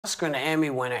Oscar and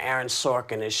Emmy winner Aaron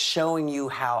Sorkin is showing you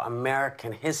how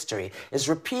American history is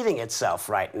repeating itself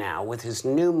right now with his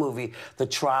new movie, The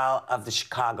Trial of the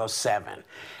Chicago 7.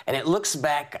 And it looks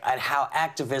back at how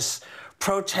activists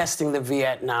protesting the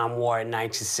Vietnam War in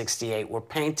 1968 were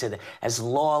painted as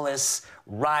lawless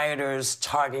rioters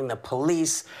targeting the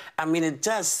police. I mean, it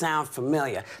does sound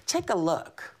familiar. Take a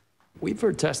look. We've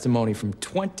heard testimony from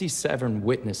 27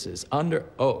 witnesses under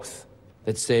oath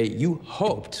that say you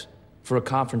hoped for a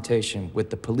confrontation with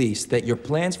the police, that your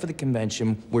plans for the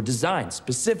convention were designed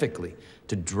specifically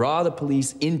to draw the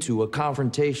police into a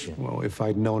confrontation. Well, if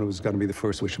I'd known it was going to be the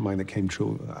first wish of mine that came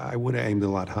true, I would have aimed a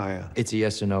lot higher. It's a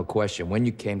yes or no question. When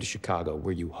you came to Chicago,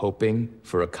 were you hoping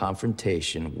for a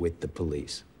confrontation with the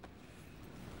police?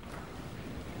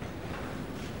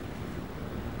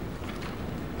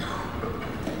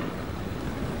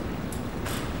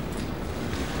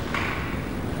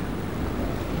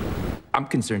 I'm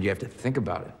concerned you have to think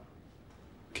about it.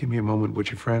 Give me a moment,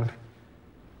 would you, friend?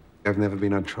 I've never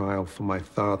been on trial for my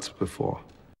thoughts before.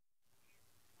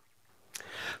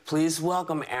 Please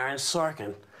welcome Aaron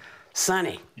Sorkin.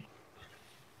 Sonny. Good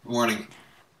morning.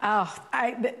 Oh,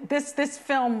 this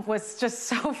film was just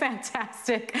so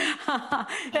fantastic.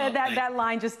 That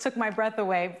line just took my breath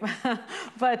away.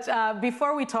 But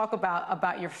before we talk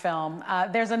about your film,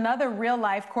 there's another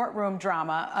real-life courtroom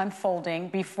drama unfolding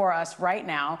before us right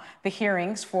now, the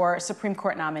hearings for Supreme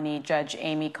Court nominee Judge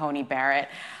Amy Coney Barrett.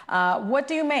 What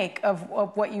do you make of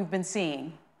what you've been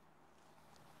seeing?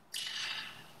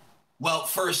 Well,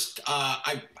 first,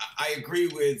 I agree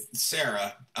with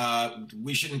Sarah.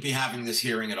 We shouldn't be having this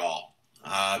hearing at all.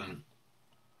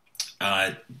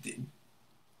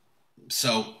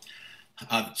 So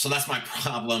that's my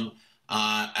problem.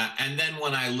 And then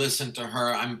when I listen to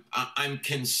her, I'm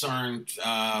concerned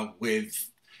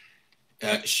with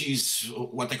she's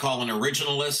what they call an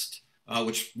originalist,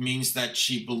 which means that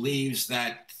she believes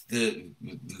that the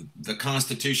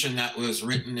Constitution that was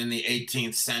written in the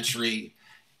 18th century,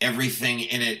 everything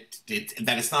in it,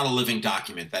 that it's not a living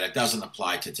document, that it doesn't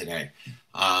apply to today.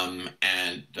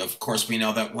 And of course, we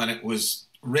know that when it was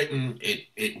written, it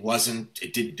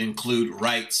didn't include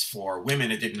rights for women.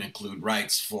 It didn't include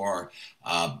rights for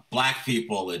Black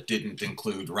people. It didn't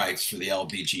include rights for the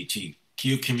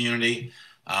LGBTQ community.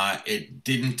 It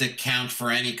didn't account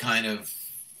for any kind of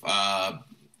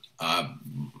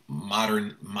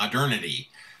modernity.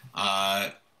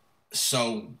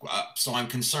 So I'm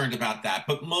concerned about that.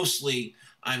 But mostly,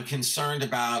 I'm concerned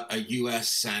about a U.S.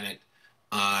 Senate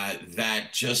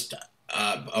that just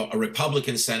a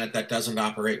Republican Senate that doesn't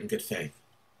operate in good faith.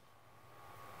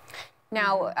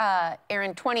 Now,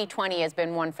 Aaron, 2020 has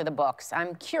been one for the books.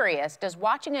 I'm curious, does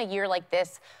watching a year like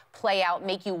this play out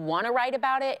make you want to write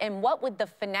about it? And what would the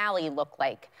finale look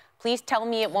like? Please tell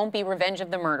me it won't be Revenge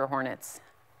of the Murder Hornets.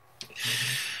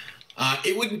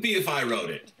 It wouldn't be if I wrote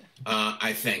it.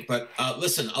 I think. But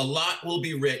listen, a lot will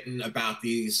be written about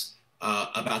these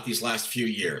last few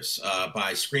years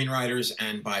by screenwriters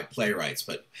and by playwrights.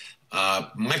 But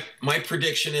my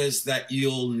prediction is that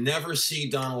you'll never see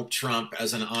Donald Trump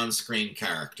as an on-screen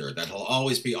character, that he'll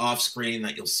always be off-screen,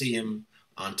 that you'll see him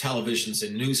on televisions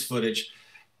and news footage,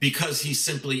 because he's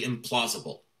simply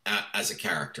implausible as a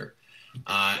character.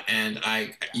 And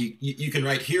you can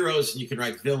write heroes and you can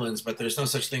write villains, but there's no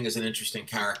such thing as an interesting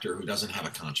character who doesn't have a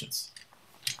conscience.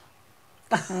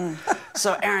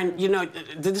 So, Aaron, you know,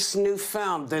 this new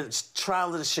film, The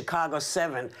Trial of the Chicago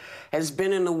 7, has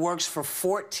been in the works for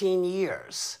 14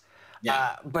 years.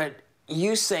 Yeah. But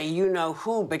you say you know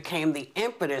who became the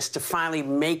impetus to finally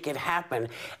make it happen.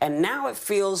 And now it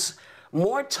feels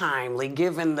more timely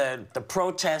given the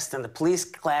protests and the police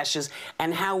clashes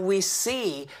and how we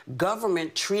see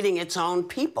government treating its own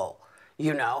people.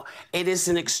 You know, it is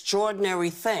an extraordinary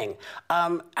thing.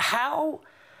 How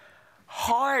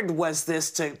hard was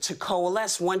this to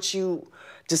coalesce once you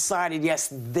decided, yes,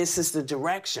 this is the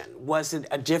direction? Was it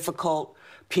a difficult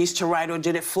piece to write, or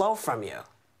did it flow from you?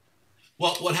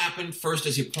 Well, what happened first,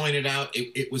 as you pointed out,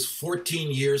 it was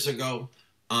 14 years ago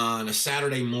on a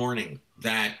Saturday morning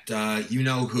that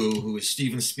who is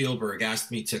Steven Spielberg,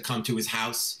 asked me to come to his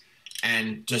house.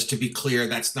 And just to be clear,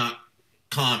 that's not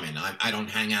common. I don't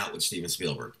hang out with Steven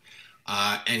Spielberg.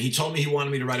 And he told me he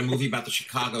wanted me to write a movie about the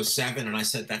Chicago 7. And I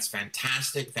said, that's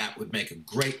fantastic. That would make a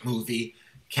great movie.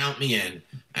 Count me in.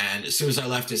 And as soon as I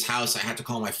left his house, I had to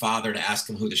call my father to ask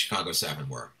him who the Chicago 7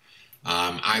 were.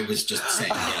 I was just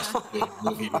saying yes to a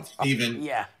movie with Steven.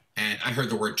 Yeah. And I heard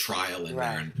the word trial in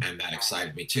there, and that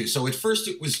excited me too. So at first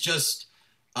it was just,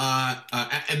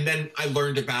 and then I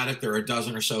learned about it. There are a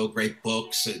dozen or so great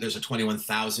books. There's a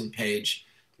 21,000 page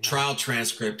trial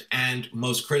transcript, and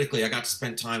most critically, I got to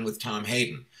spend time with Tom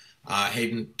Hayden.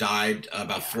 Hayden died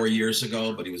about 4 years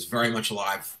ago, but he was very much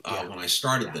alive when I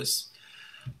started this.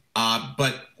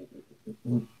 But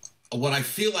what I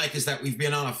feel like is that we've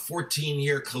been on a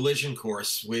 14-year collision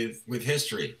course with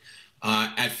history.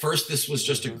 At first, this was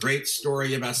just a great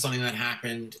story about something that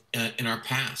happened in our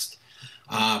past.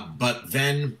 But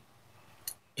then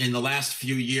in the last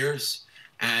few years,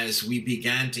 as we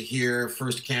began to hear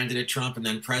first candidate Trump and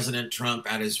then President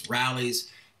Trump at his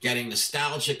rallies getting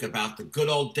nostalgic about the good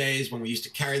old days when we used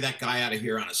to carry that guy out of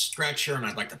here on a stretcher and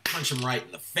I'd like to punch him right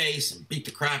in the face and beat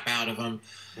the crap out of him,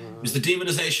 it was the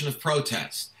demonization of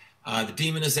protest. The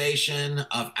demonization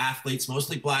of athletes,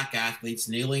 mostly black athletes,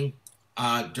 kneeling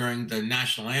during the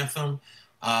national anthem.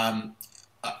 The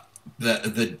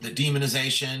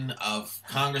demonization of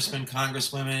congressmen,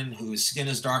 congresswomen whose skin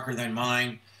is darker than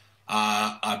mine,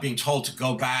 being told to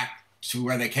go back to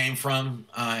where they came from,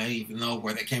 even though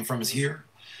where they came from is here.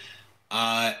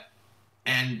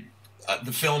 And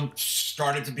the film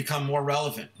started to become more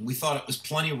relevant. We thought it was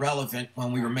plenty relevant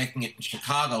when we were making it in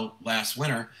Chicago last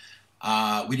winter.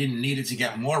 We didn't need it to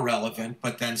get more relevant,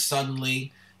 but then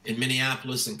suddenly in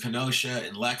Minneapolis and Kenosha,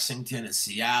 in Lexington, in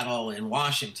Seattle, in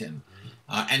Washington,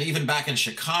 and even back in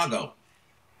Chicago,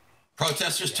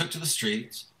 protesters took to the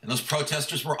streets, and those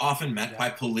protesters were often met by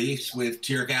police with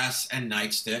tear gas and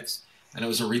nightsticks, and it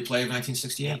was a replay of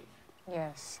 1968.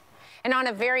 Yes. And on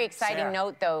a very exciting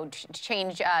note, though, to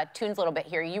change tunes a little bit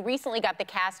here, you recently got the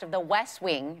cast of The West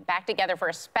Wing back together for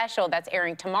a special that's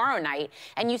airing tomorrow night.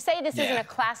 And you say this isn't a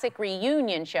classic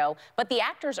reunion show, but the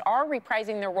actors are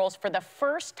reprising their roles for the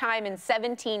first time in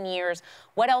 17 years.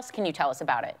 What else can you tell us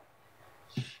about it?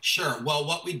 Sure. Well,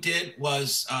 what we did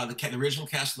was the original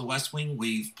cast of The West Wing,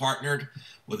 we've partnered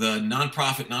with a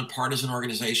nonprofit, nonpartisan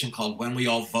organization called When We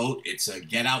All Vote. It's a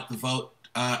Get Out the Vote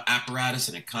apparatus,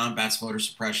 and it combats voter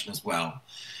suppression as well.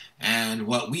 And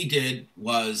what we did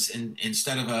was,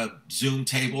 instead of a Zoom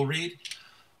table read,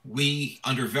 we,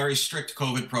 under very strict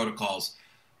COVID protocols,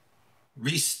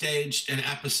 restaged an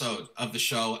episode of the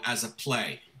show as a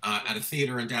play at a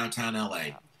theater in downtown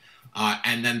LA.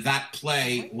 And then that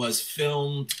play was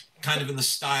filmed kind of in the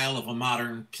style of a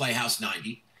modern Playhouse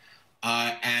 90.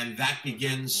 And that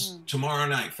begins tomorrow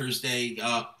night, Thursday,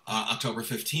 October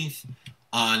 15th,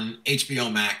 on HBO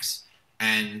Max.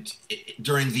 And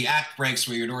during the act breaks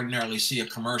where you'd ordinarily see a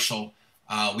commercial,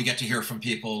 we get to hear from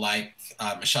people like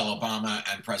Michelle Obama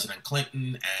and President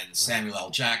Clinton and Samuel L.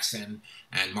 Jackson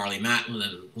and Marlee Matlin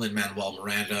and Lin-Manuel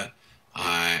Miranda.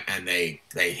 And they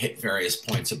hit various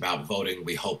points about voting,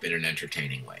 we hope, in an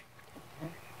entertaining way.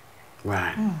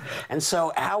 Right. And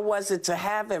so how was it to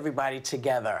have everybody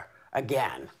together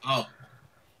again? Oh.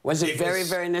 Was it very,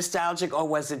 very nostalgic, or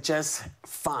was it just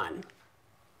fun?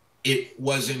 It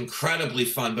was incredibly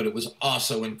fun, but it was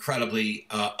also incredibly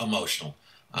emotional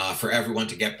for everyone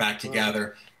to get back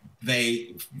together.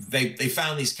 They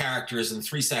found these characters in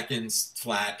 3 seconds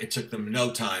flat. It took them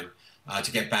no time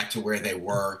to get back to where they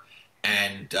were.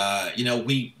 And, you know,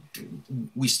 we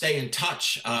stay in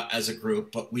touch as a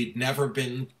group, but we'd never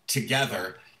been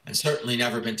together, and certainly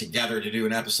never been together to do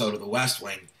an episode of The West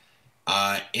Wing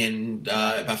in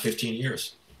about 15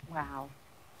 years. Wow.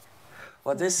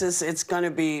 Well, it's going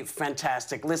to be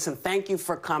fantastic. Listen, thank you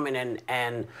for coming in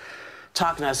and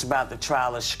talking to us about the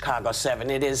trial of Chicago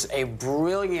 7. It is a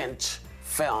brilliant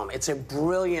film. It's a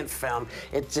brilliant film.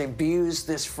 It debuts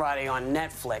this Friday on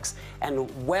Netflix, and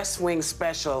West Wing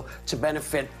special to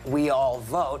benefit We All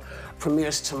Vote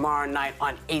premieres tomorrow night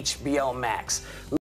on HBO Max.